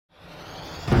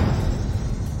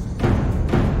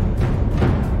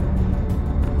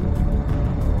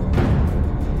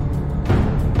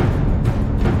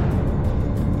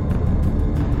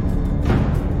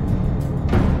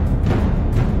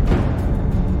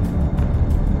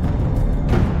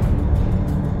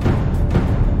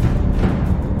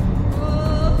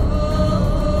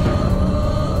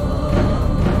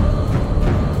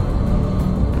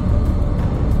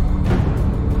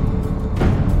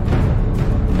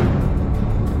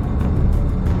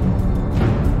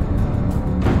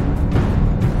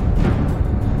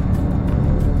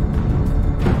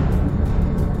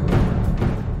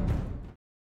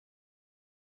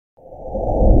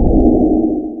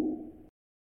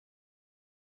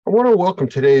want to welcome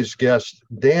today's guest,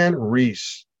 Dan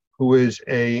Reese, who is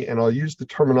and I'll use the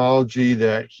terminology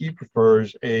that he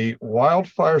prefers, a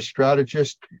wildfire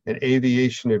strategist and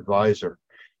aviation advisor.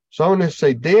 So I'm going to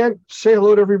say, Dan, say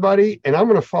hello to everybody, and I'm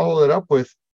going to follow it up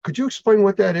with, could you explain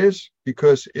what that is?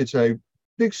 Because it's a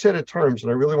big set of terms,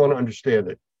 and I really want to understand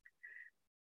it.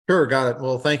 Sure, got it.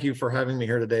 Well, thank you for having me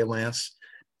here today, Lance.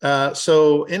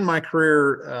 So in my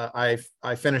career,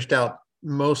 I finished out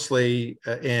mostly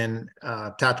in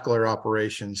tactical air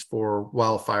operations for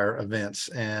wildfire events.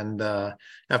 And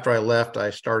after I left, I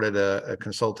started a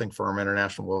consulting firm,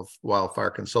 International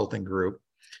Wildfire Consulting Group.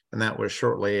 And that was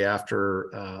shortly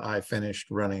after I finished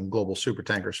running Global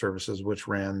Supertanker Services, which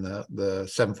ran the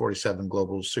 747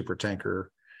 Global Supertanker,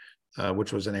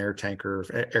 which was an air tanker,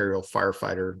 aerial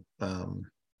firefighter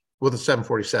with a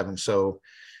 747. So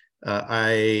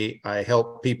I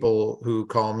help people who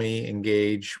call me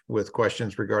engage with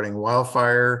questions regarding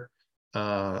wildfire.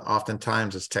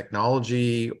 Oftentimes it's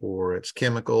technology, or it's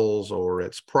chemicals, or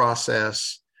it's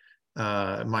process.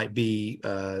 It might be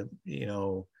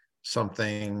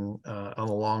something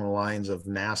along the lines of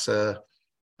NASA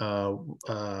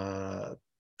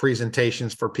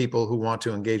presentations for people who want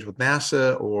to engage with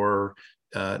NASA, or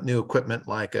new equipment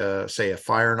like say a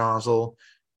fire nozzle.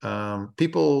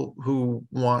 People who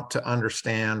want to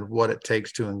understand what it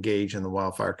takes to engage in the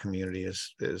wildfire community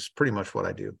is pretty much what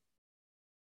I do.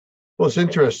 Well, it's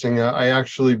interesting. I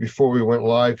actually, before we went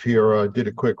live here, did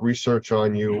a quick research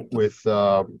on you with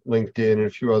LinkedIn and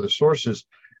a few other sources.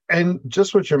 And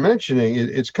just what you're mentioning,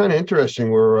 it's kind of interesting,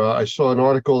 where I saw an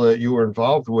article that you were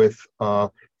involved with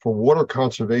for water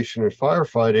conservation and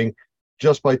firefighting,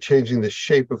 just by changing the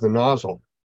shape of the nozzle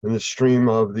and the stream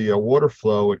of the water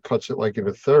flow. It cuts it like in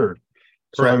a third.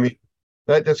 So, Correct. I mean,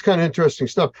 that's kind of interesting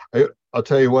stuff. I'll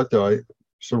tell you what, though,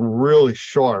 some really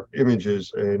sharp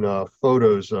images and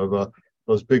photos of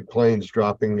those big planes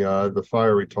dropping the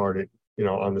fire retardant,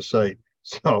 on the site.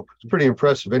 So it's pretty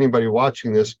impressive. Anybody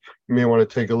watching this, you may want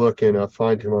to take a look and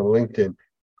find him on LinkedIn.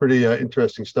 Pretty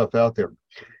interesting stuff out there.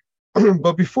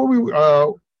 But before we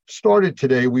started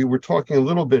today, we were talking a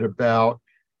little bit about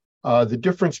the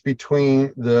difference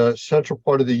between the central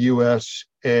part of the U.S.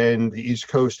 and the East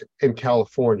Coast and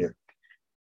California,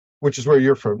 which is where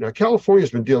you're from. Now,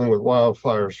 California's been dealing with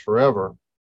wildfires forever.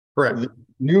 Correct. The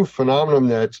new phenomenon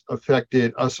that's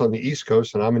affected us on the East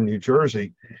Coast, and I'm in New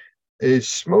Jersey, is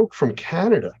smoke from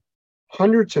Canada,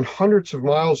 hundreds and hundreds of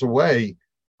miles away,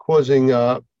 causing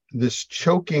this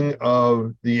choking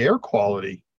of the air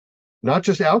quality, not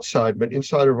just outside, but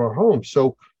inside of our homes.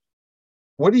 So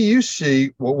what do you see,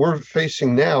 what we're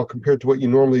facing now, compared to what you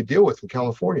normally deal with in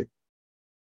California?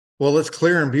 Well, it's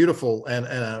clear and beautiful, and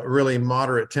a really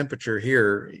moderate temperature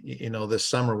here, this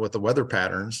summer with the weather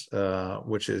patterns,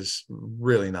 which is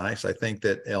really nice. I think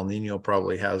that El Nino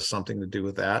probably has something to do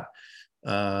with that.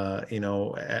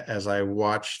 As I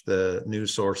watch the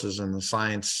news sources and the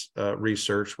science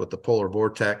research with the polar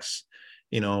vortex,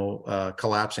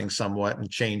 collapsing somewhat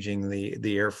and changing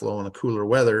the airflow and the cooler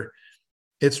weather,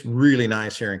 it's really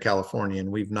nice here in California.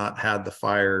 And we've not had the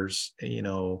fires,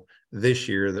 this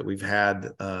year that we've had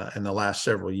in the last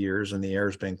several years, and the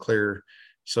air's been clear.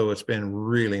 So it's been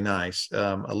really nice.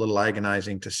 A little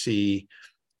agonizing to see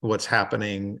what's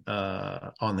happening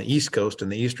on the East Coast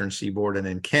and the Eastern Seaboard and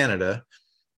in Canada,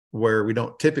 where we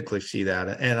don't typically see that.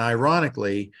 And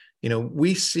ironically,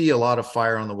 we see a lot of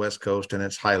fire on the West Coast, and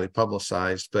it's highly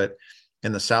publicized, but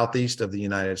in the Southeast of the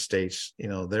United States,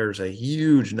 there's a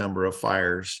huge number of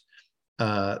fires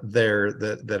there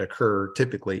that occur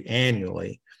typically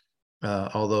annually.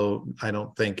 Although I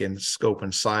don't think in scope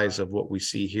and size of what we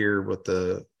see here with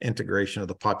the integration of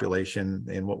the population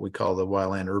in what we call the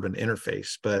wildland-urban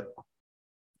interface. But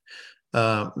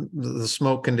the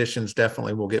smoke conditions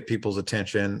definitely will get people's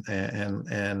attention.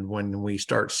 And when we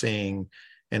start seeing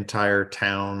entire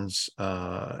towns,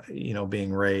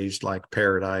 being razed, like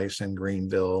Paradise and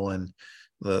Greenville, and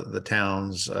the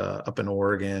towns up in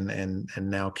Oregon and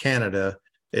now Canada,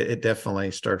 it definitely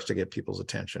starts to get people's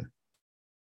attention.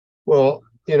 Well,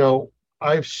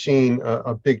 I've seen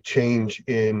a big change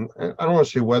in, I don't want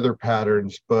to say weather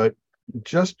patterns, but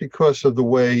just because of the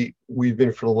way we've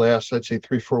been for the last, I'd say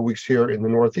 3-4 weeks here in the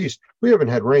Northeast, we haven't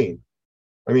had rain.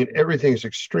 I mean, everything's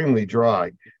extremely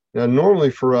dry. Now,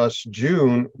 normally for us,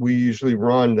 June, we usually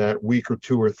run that week or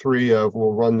 2 or 3 of,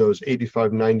 we'll run those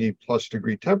 85, 90 plus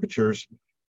degree temperatures,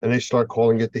 and they start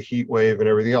calling it the heat wave and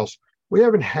everything else. We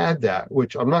haven't had that,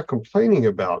 which I'm not complaining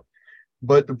about.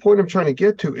 But the point I'm trying to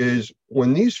get to is,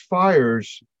 when these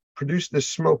fires produced this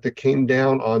smoke that came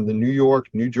down on the New York,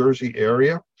 New Jersey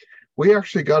area, we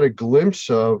actually got a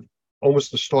glimpse of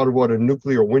almost the start of what a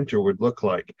nuclear winter would look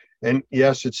like. And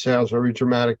yes, it sounds very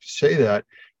dramatic to say that,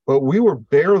 but we were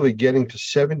barely getting to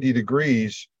 70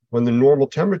 degrees when the normal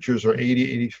temperatures are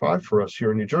 80, 85 for us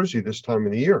here in New Jersey this time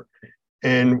of the year.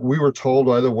 And we were told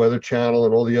by the Weather Channel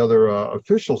and all the other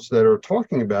officials that are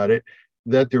talking about it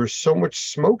that there is so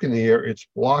much smoke in the air, it's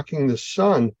blocking the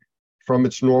sun from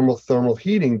its normal thermal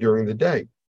heating during the day.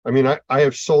 I mean, I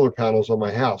have solar panels on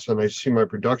my house, and I see my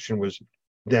production was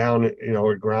down, at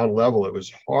ground level. It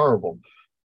was horrible.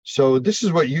 So this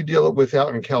is what you deal with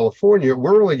out in California.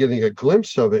 We're only getting a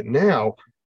glimpse of it now.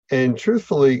 And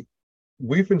truthfully,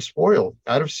 we've been spoiled,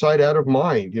 out of sight, out of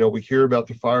mind. We hear about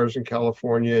the fires in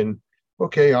California and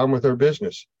okay, on with our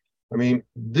business. I mean,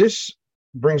 this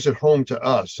brings it home to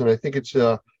us. And I think it's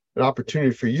an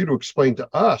opportunity for you to explain to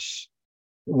us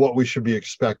what we should be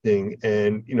expecting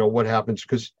and, what happens,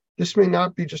 because this may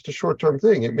not be just a short-term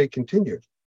thing. It may continue.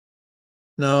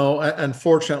 No,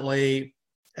 unfortunately,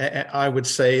 I would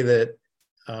say that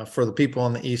for the people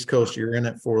on the East Coast, you're in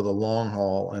it for the long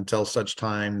haul until such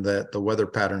time that the weather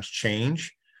patterns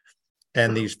change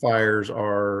and these fires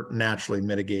are naturally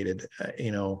mitigated.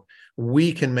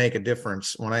 We can make a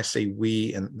difference. When I say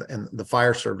we, and the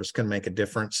fire service can make a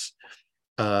difference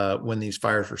when these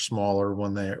fires are smaller,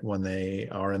 when they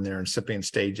are in their incipient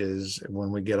stages,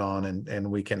 when we get on and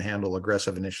we can handle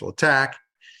aggressive initial attack,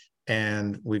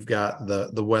 and we've got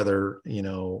the weather,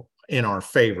 in our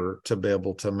favor to be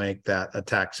able to make that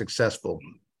attack successful.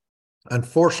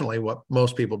 Unfortunately, what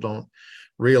most people don't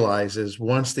realize is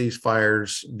once these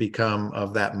fires become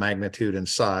of that magnitude and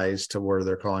size to where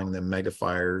they're calling them mega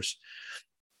fires,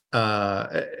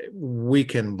 we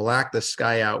can black the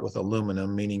sky out with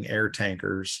aluminum, meaning air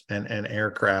tankers and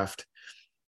aircraft.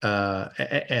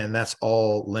 And that's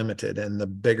all limited. And the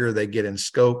bigger they get in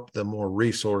scope, the more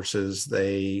resources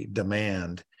they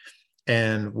demand.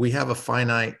 And we have a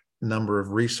finite number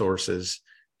of resources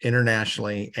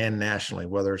internationally and nationally,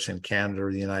 whether it's in Canada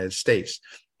or the United States.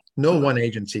 No one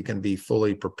agency can be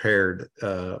fully prepared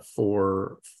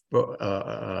for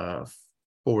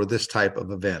this type of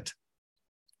event,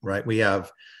 right? We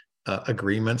have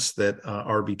agreements that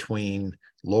are between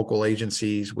local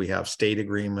agencies, we have state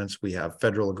agreements, we have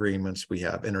federal agreements, we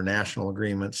have international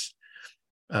agreements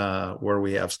where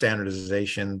we have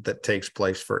standardization that takes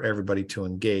place for everybody to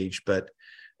engage. But,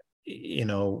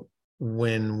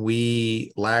 when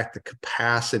we lack the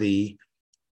capacity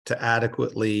to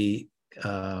adequately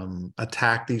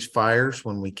attack these fires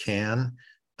when we can,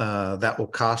 that will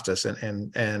cost us.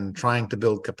 And trying to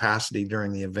build capacity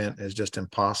during the event is just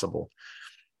impossible.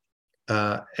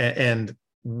 And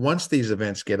once these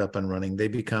events get up and running, they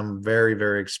become very,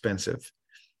 very expensive.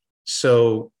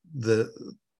 So the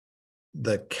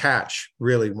catch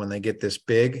really when they get this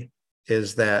big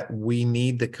is that we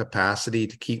need the capacity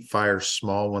to keep fires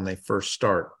small when they first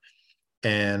start.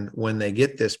 And when they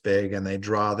get this big and they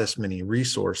draw this many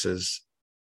resources,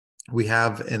 we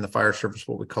have in the fire service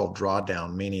what we call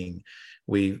drawdown, meaning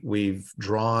we've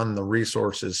drawn the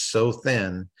resources so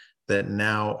thin that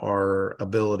now our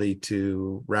ability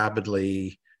to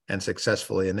rapidly and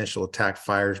successfully initial attack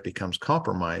fires becomes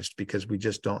compromised because we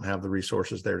just don't have the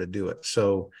resources there to do it.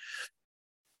 So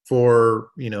for,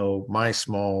 my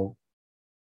small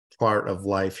part of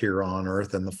life here on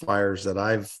Earth and the fires that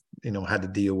I've, had to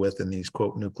deal with in these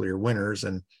quote nuclear winters,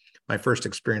 and my first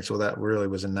experience with that really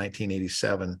was in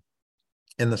 1987.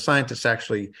 And the scientists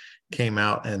actually came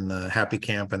out in the Happy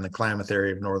Camp in the Klamath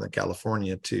area of Northern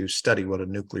California to study what a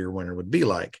nuclear winter would be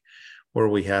like, where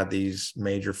we had these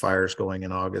major fires going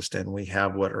in August, and we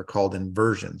have what are called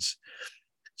inversions.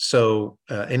 So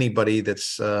anybody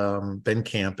that's been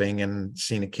camping and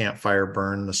seen a campfire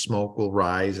burn, the smoke will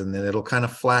rise and then it'll kind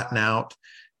of flatten out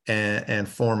and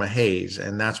form a haze.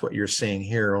 And that's what you're seeing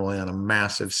here, only on a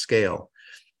massive scale.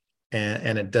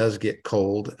 And it does get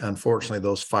cold. Unfortunately,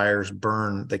 those fires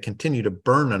burn. They continue to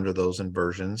burn under those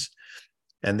inversions.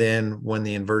 And then when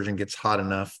the inversion gets hot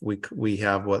enough, we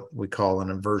have what we call an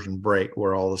inversion break,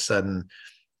 where all of a sudden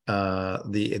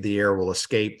the air will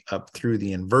escape up through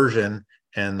the inversion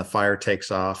and the fire takes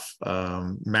off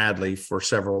madly for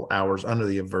several hours under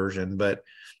the inversion. But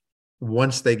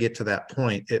once they get to that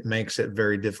point, it makes it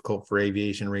very difficult for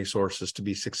aviation resources to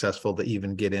be successful to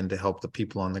even get in to help the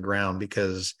people on the ground,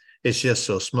 because it's just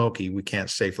so smoky. We can't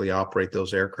safely operate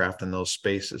those aircraft in those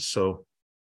spaces. So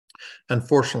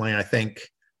unfortunately, I think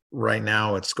right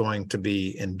now it's going to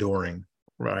be enduring,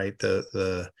 right?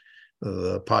 The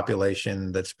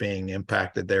population that's being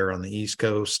impacted there on the East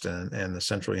Coast and the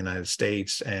central United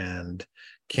States and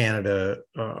Canada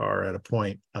are at a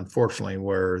point, unfortunately,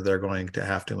 where they're going to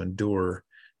have to endure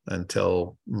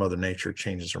until Mother Nature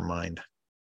changes her mind.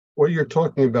 what you're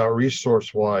talking about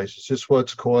resource wise, is this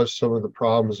what's caused some of the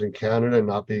problems in Canada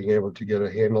not being able to get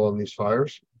a handle on these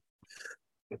fires?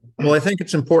 Well, I think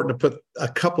it's important to put a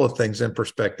couple of things in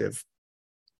perspective.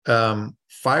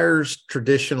 Fires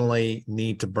traditionally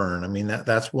need to burn. I mean,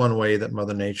 that's one way that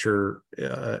Mother Nature,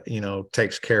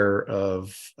 takes care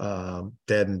of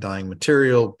dead and dying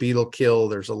material, beetle kill.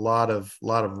 There's a lot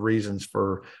of reasons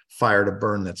for fire to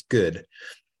burn. That's good.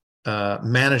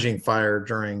 Managing fire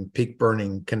during peak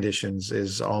burning conditions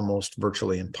is almost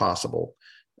virtually impossible.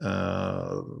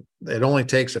 It only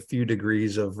takes a few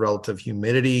degrees of relative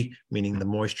humidity, meaning the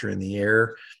moisture in the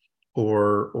air,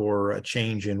 or a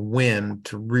change in wind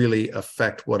to really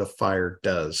affect what a fire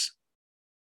does.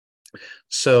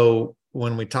 So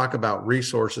when we talk about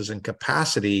resources and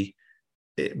capacity,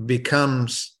 it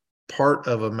becomes part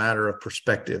of a matter of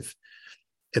perspective.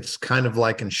 It's kind of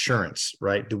like insurance,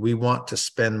 right? Do we want to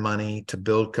spend money to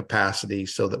build capacity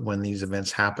so that when these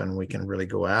events happen, we can really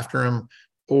go after them?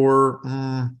 Or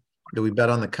do we bet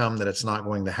on the come that it's not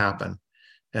going to happen?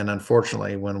 And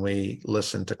unfortunately, when we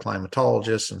listen to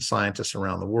climatologists and scientists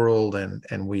around the world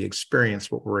and we experience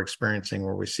what we're experiencing,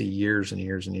 where we see years and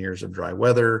years and years of dry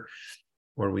weather,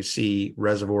 where we see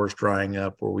reservoirs drying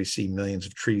up, where we see millions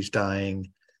of trees dying,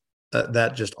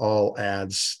 that just all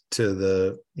adds to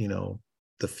the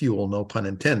fuel, no pun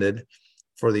intended,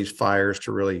 for these fires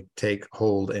to really take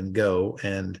hold and go.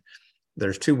 And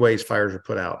there's two ways fires are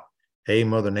put out. A,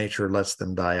 Mother Nature lets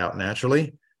them die out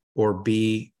naturally, or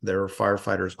B, there are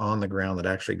firefighters on the ground that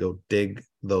actually go dig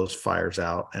those fires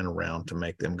out and around to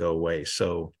make them go away.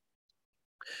 So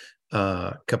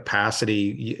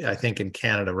capacity, I think in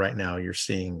Canada right now, you're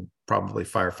seeing probably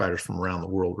firefighters from around the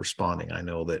world responding. I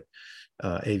know that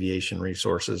Aviation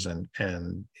resources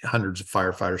and hundreds of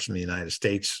firefighters from the United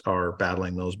States are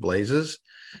battling those blazes.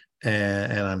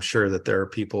 And I'm sure that there are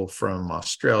people from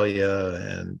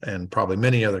Australia and probably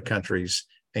many other countries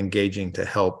engaging to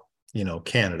help,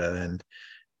 Canada. And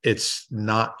it's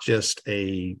not just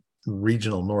a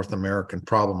regional North American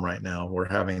problem right now. We're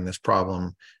having this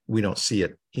problem. We don't see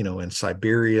it, in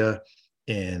Siberia,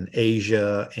 in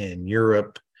Asia, in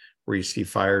Europe, where you see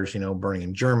fires, burning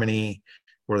in Germany,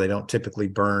 where they don't typically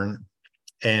burn.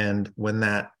 And when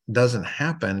that doesn't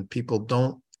happen, people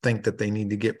don't think that they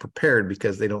need to get prepared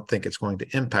because they don't think it's going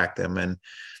to impact them. And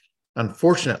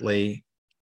unfortunately,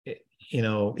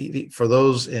 for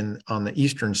those on the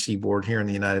eastern seaboard here in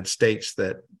the United States,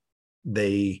 that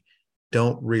they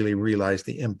don't really realize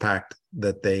the impact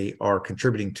that they are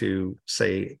contributing to,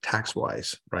 say,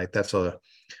 tax-wise, right?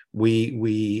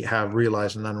 We have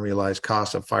realized and unrealized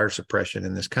costs of fire suppression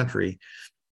in this country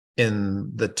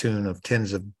in the tune of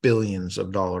tens of billions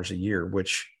of dollars a year,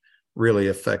 which really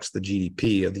affects the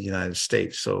GDP of the United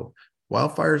States. So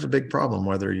wildfire is a big problem,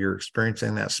 whether you're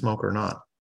experiencing that smoke or not.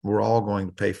 We're all going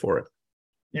to pay for it.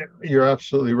 Yeah, you're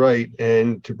absolutely right.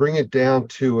 And to bring it down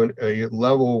to a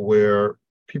level where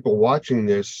people watching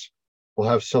this will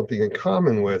have something in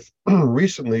common with,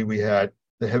 recently we had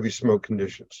the heavy smoke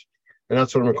conditions. And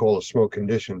that's what I'm going to call the smoke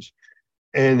conditions.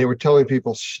 And they were telling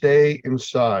people, stay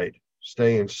inside,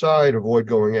 avoid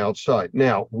going outside.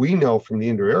 Now, we know from the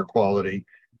indoor air quality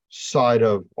side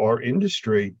of our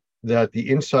industry that the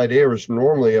inside air is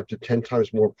normally up to 10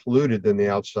 times more polluted than the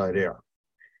outside air.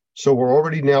 So we're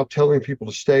already now telling people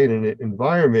to stay in an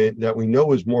environment that we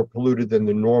know is more polluted than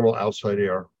the normal outside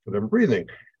air for them breathing.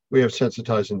 We have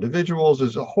sensitized individuals.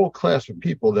 There's a whole class of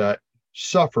people that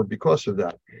suffer because of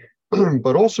that.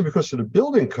 But also because of the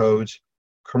building codes,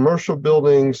 commercial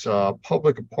buildings,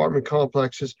 public apartment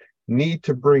complexes need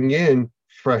to bring in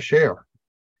fresh air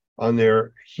on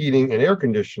their heating and air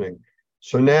conditioning.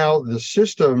 So now the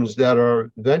systems that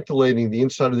are ventilating the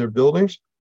inside of their buildings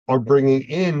are bringing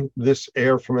in this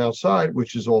air from outside,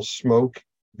 which is all smoke,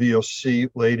 VOC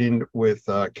laden with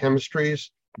chemistries.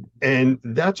 And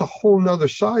that's a whole nother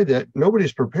side that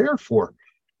nobody's prepared for,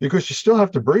 because you still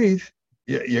have to breathe.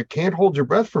 You can't hold your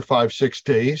breath for 5-6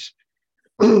 days.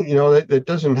 That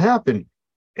doesn't happen.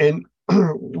 And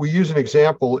we use an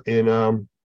example in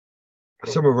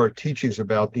some of our teachings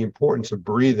about the importance of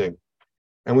breathing.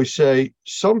 And we say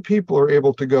some people are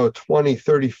able to go 20,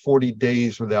 30, 40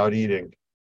 days without eating,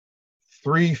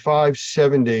 3, 5,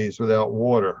 7 days without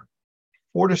water,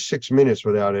 4 to 6 minutes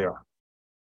without air.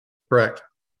 Correct.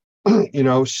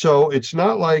 So it's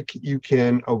not like you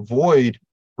can avoid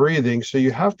breathing. So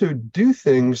you have to do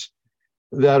things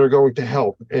that are going to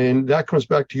help. And that comes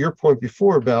back to your point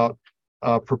before about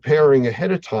preparing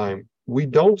ahead of time. We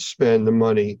don't spend the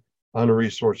money on the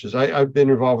resources. I've been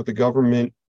involved with the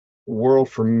government world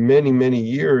for many, many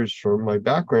years from my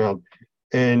background,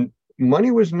 and money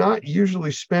was not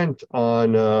usually spent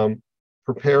on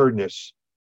preparedness.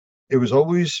 It was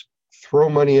always throw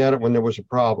money at it when there was a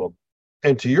problem.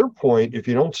 And to your point, if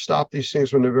you don't stop these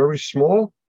things when they're very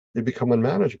small, they become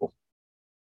unmanageable.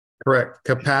 Correct.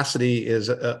 Capacity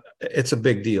it's a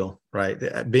big deal,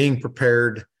 right? Being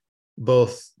prepared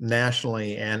both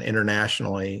nationally and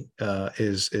internationally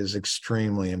is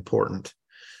extremely important.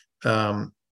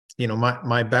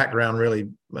 My background really,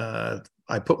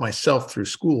 I put myself through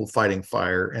school fighting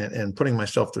fire, and putting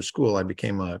myself through school, I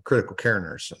became a critical care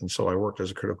nurse. And so I worked as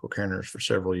a critical care nurse for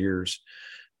several years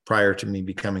prior to me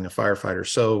becoming a firefighter.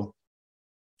 So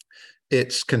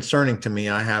it's concerning to me.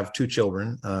 I have two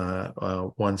children,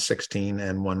 one 16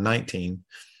 and one 19.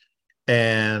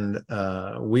 And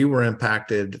we were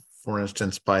impacted, for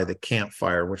instance, by the Camp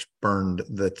Fire, which burned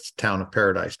the town of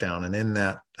Paradise down. And in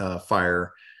that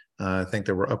fire, I think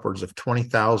there were upwards of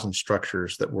 20,000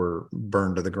 structures that were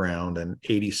burned to the ground and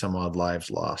 80 some odd lives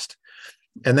lost.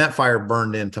 And that fire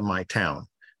burned into my town.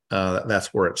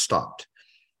 That's where it stopped.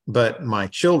 But my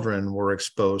children were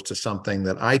exposed to something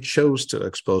that I chose to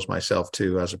expose myself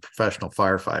to as a professional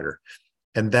firefighter.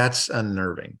 And that's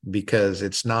unnerving, because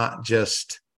it's not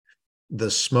just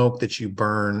the smoke that you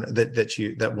burn,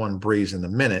 that one breathes in the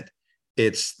minute.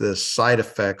 It's the side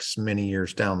effects many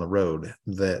years down the road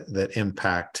that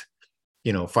impact,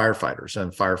 firefighters.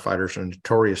 And firefighters are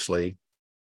notoriously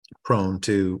prone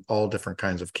to all different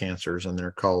kinds of cancers, and they're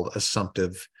called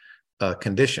assumptive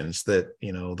conditions that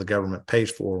the government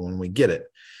pays for when we get it,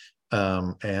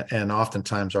 and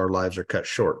oftentimes our lives are cut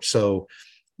short. So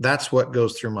that's what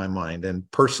goes through my mind. And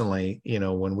personally,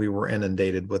 when we were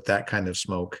inundated with that kind of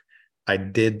smoke, I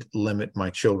did limit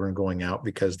my children going out,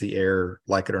 because the air,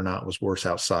 like it or not, was worse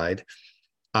outside.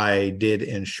 I did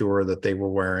ensure that they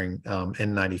were wearing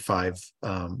N95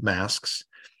 masks,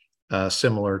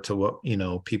 similar to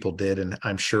what people did, and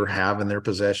I'm sure have in their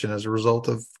possession as a result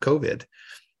of COVID.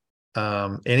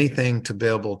 Anything to be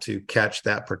able to catch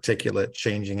that particulate,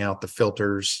 changing out the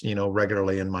filters,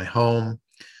 regularly in my home.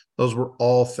 Those were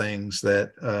all things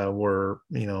that were,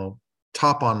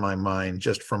 top on my mind,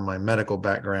 just from my medical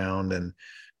background and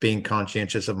being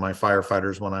conscientious of my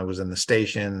firefighters when I was in the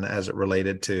station, as it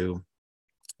related to,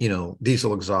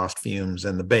 diesel exhaust fumes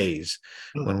in the bays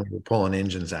when we were pulling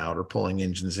engines out or pulling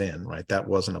engines in, right? That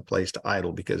wasn't a place to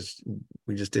idle, because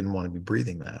we just didn't want to be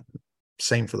breathing that.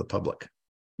 Same for the public.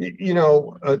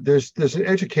 There's an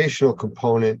educational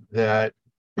component that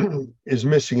is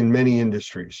missing in many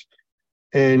industries.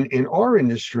 And in our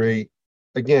industry,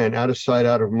 again, out of sight,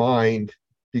 out of mind,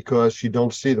 because you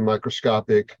don't see the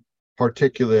microscopic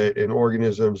particulate and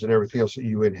organisms and everything else that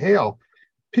you inhale,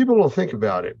 people don't think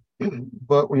about it.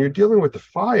 But when you're dealing with the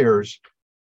fires,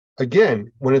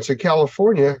 again, when it's in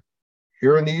California,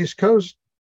 here on the East Coast,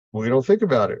 we don't think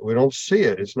about it. We don't see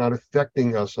it. It's not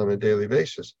affecting us on a daily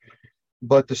basis.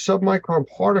 But the submicron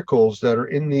particles that are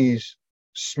in these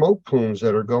smoke plumes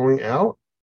that are going out,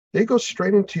 they go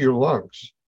straight into your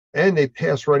lungs, and they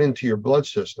pass right into your blood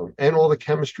system and all the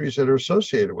chemistries that are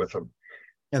associated with them.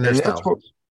 And there's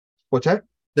thousands. What's that?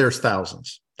 There's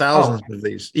thousands of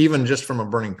these, even just from a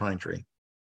burning pine tree.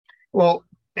 Well,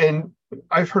 and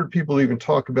I've heard people even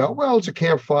talk about, well, it's a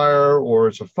campfire or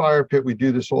it's a fire pit. We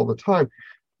do this all the time.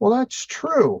 Well, that's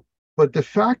true. But the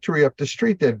factory up the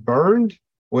street that burned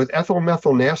with ethyl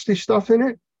methyl nasty stuff in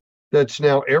it, that's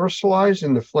now aerosolized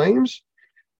in the flames,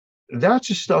 that's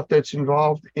the stuff that's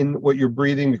involved in what you're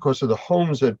breathing, because of the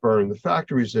homes that burn, the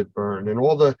factories that burn, and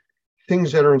all the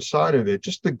things that are inside of it.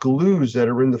 Just the glues that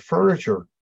are in the furniture,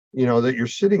 that you're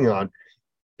sitting on,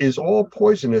 is all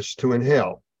poisonous to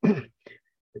inhale.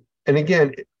 And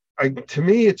again, to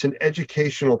me, it's an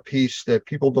educational piece that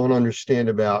people don't understand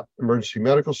about emergency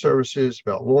medical services,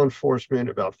 about law enforcement,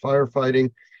 about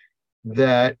firefighting,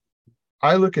 that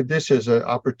I look at this as an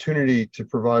opportunity to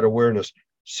provide awareness.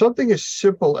 Something as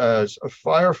simple as a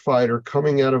firefighter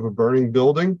coming out of a burning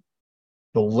building,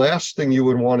 the last thing you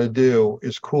would want to do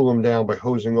is cool him down by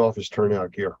hosing off his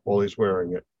turnout gear while he's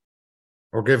wearing it.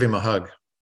 Or give him a hug.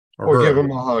 Or give him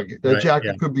a hug. That jacket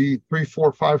yeah. could be 300,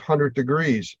 400, 500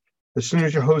 degrees. As soon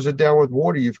as you hose it down with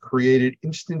water, you've created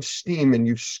instant steam and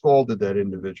you've scalded that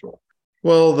individual.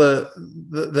 Well,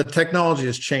 the technology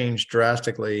has changed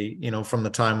drastically, from the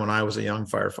time when I was a young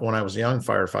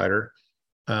firefighter.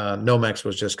 Nomex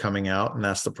was just coming out, and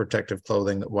that's the protective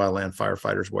clothing that wildland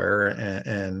firefighters wear.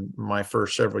 And my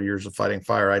first several years of fighting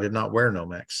fire, I did not wear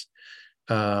Nomex.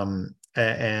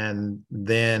 And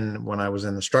then when I was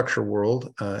in the structure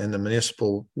world, in the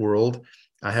municipal world,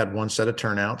 I had one set of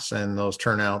turnouts, and those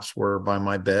turnouts were by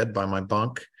my bed, by my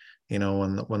bunk.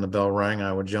 When the bell rang,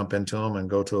 I would jump into them and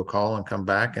go to a call and come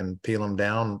back and peel them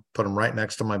down, put them right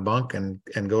next to my bunk, and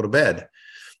go to bed.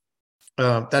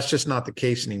 That's just not the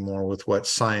case anymore with what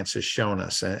science has shown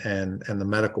us and the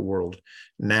medical world.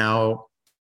 Now,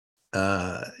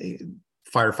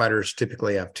 firefighters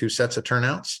typically have 2 sets of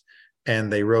turnouts,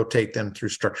 and they rotate them through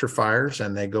structure fires,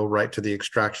 and they go right to the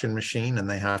extraction machine, and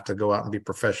they have to go out and be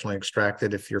professionally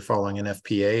extracted if you're following an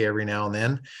FPA every now and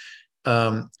then.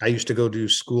 I used to go do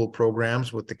school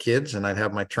programs with the kids, and I'd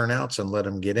have my turnouts and let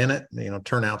them get in it.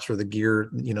 Turnouts are the gear,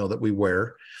 that we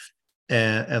wear,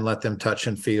 and let them touch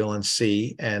and feel and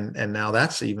see. And now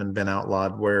that's even been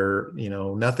outlawed, where,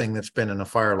 nothing that's been in a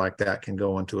fire like that can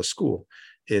go into a school.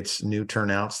 It's new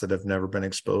turnouts that have never been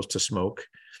exposed to smoke.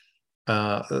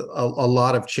 A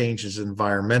lot of changes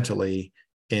environmentally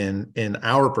in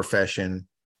our profession,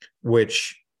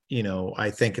 which, I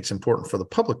think it's important for the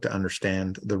public to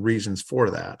understand the reasons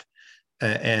for that.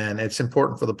 And it's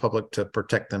important for the public to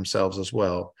protect themselves as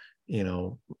well,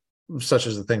 such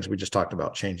as the things we just talked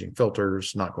about: changing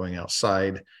filters, not going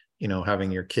outside,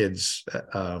 having your kids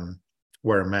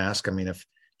wear a mask. I mean, if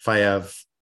I have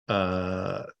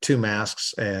 2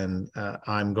 masks and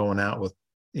I'm going out with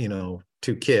 2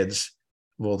 kids,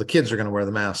 well, the kids are going to wear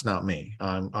the mask, not me.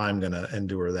 I'm going to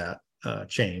endure that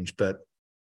change. But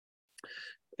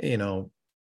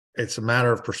it's a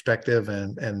matter of perspective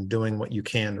and doing what you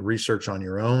can to research on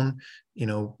your own.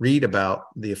 Read about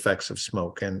the effects of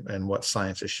smoke and what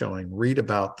science is showing. Read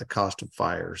about the cost of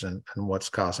fires and what's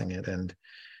causing it. And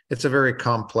it's a very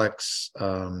complex.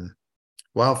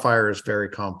 Wildfire is very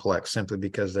complex, simply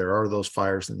because there are those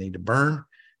fires that need to burn,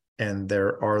 and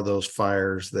there are those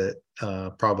fires that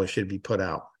probably should be put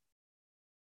out.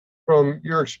 From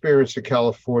your experience in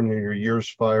California, your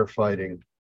years firefighting,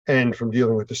 and from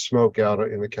dealing with the smoke out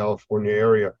in the California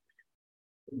area,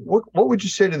 what would you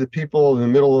say to the people in the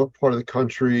middle part of the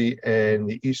country and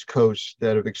the East Coast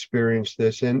that have experienced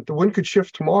this? And the wind could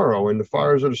shift tomorrow, and the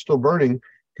fires that are still burning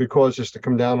could cause this to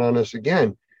come down on us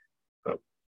again.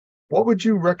 What would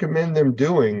you recommend them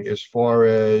doing as far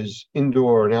as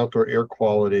indoor and outdoor air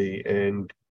quality,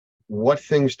 and what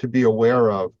things to be aware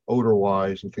of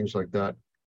odor-wise and things like that?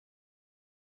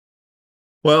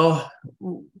 Well,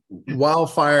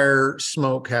 wildfire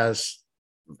smoke has,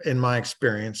 in my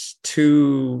experience,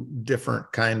 2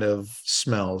 different kind of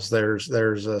smells.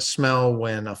 There's a smell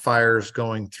when a fire is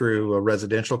going through a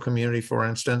residential community, for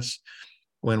instance,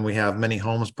 when we have many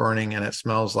homes burning and it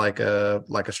smells like a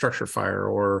structure fire,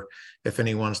 or if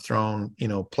anyone's thrown,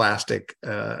 plastic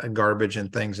garbage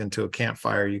and things into a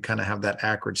campfire, you kind of have that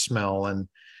acrid smell. And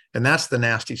that's the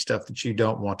nasty stuff that you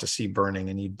don't want to see burning,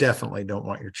 and you definitely don't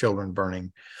want your children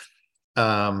burning.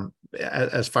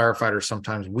 As firefighters,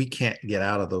 sometimes we can't get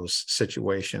out of those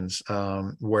situations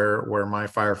where my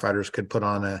firefighters could put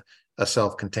on a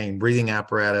self-contained breathing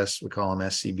apparatus. We call them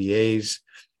SCBAs.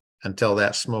 Until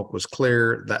that smoke was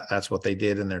clear, that's what they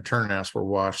did, and their turnouts were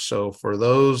washed. So for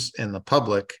those in the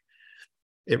public,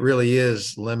 it really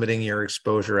is limiting your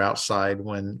exposure outside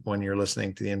when you're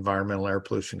listening to the environmental air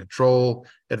pollution control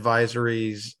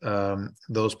advisories.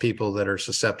 Those people that are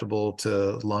susceptible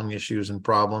to lung issues and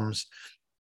problems,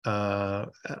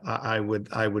 I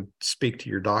would speak to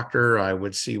your doctor. I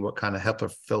would see what kind of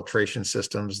HEPA filtration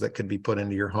systems that could be put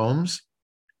into your homes,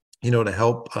 to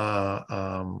help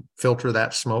filter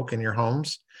that smoke in your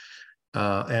homes.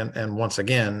 And once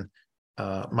again,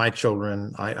 my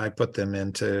children, I put them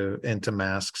into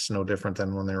masks, no different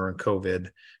than when they were in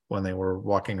COVID, when they were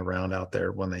walking around out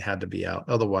there, when they had to be out.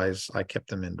 Otherwise, I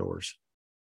kept them indoors.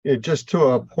 Yeah, just to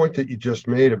a point that you just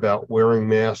made about wearing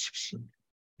masks,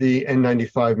 the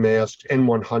N95 masks,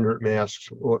 N100 masks,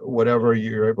 whatever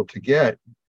you're able to get,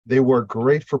 they work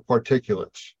great for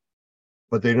particulates,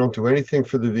 but they don't do anything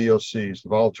for the VOCs, the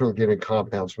volatile organic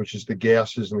compounds, which is the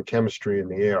gases and the chemistry in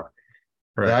the air.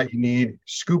 Right. That you need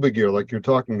scuba gear, like you're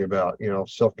talking about,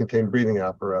 self-contained breathing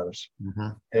apparatus. Mm-hmm.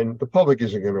 And the public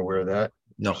isn't going to wear that.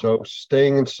 No. So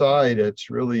staying inside, it's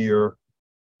really your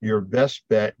best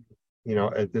bet,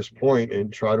 at this point,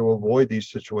 and try to avoid these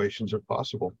situations if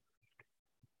possible.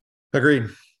 Agreed.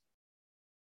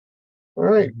 All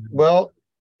right. Well,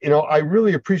 I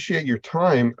really appreciate your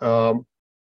time.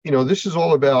 This is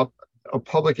all about a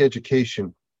public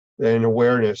education and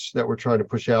awareness that we're trying to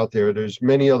push out there. There's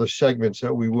many other segments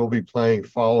that we will be playing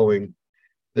following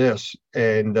this.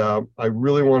 And I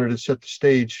really wanted to set the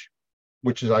stage,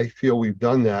 which is, I feel we've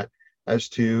done that, as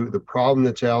to the problem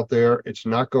that's out there. It's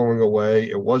not going away.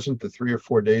 It wasn't the 3 or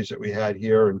 4 days that we had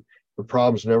here, and the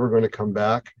problem's never going to come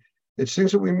back. It's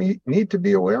things that we need to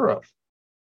be aware of.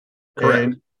 Correct.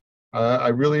 And I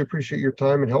really appreciate your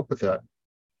time and help with that.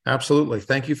 Absolutely.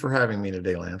 Thank you for having me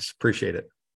today, Lance. Appreciate it.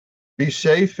 Be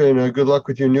safe, and good luck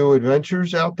with your new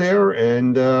adventures out there.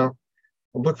 And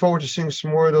I look forward to seeing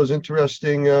some more of those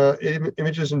interesting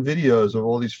images and videos of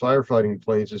all these firefighting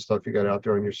planes and stuff you got out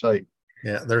there on your site.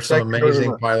 Yeah, there's some Thank you very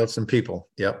amazing much. pilots and people.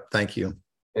 Yep. Thank you.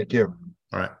 Thank you.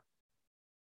 All right.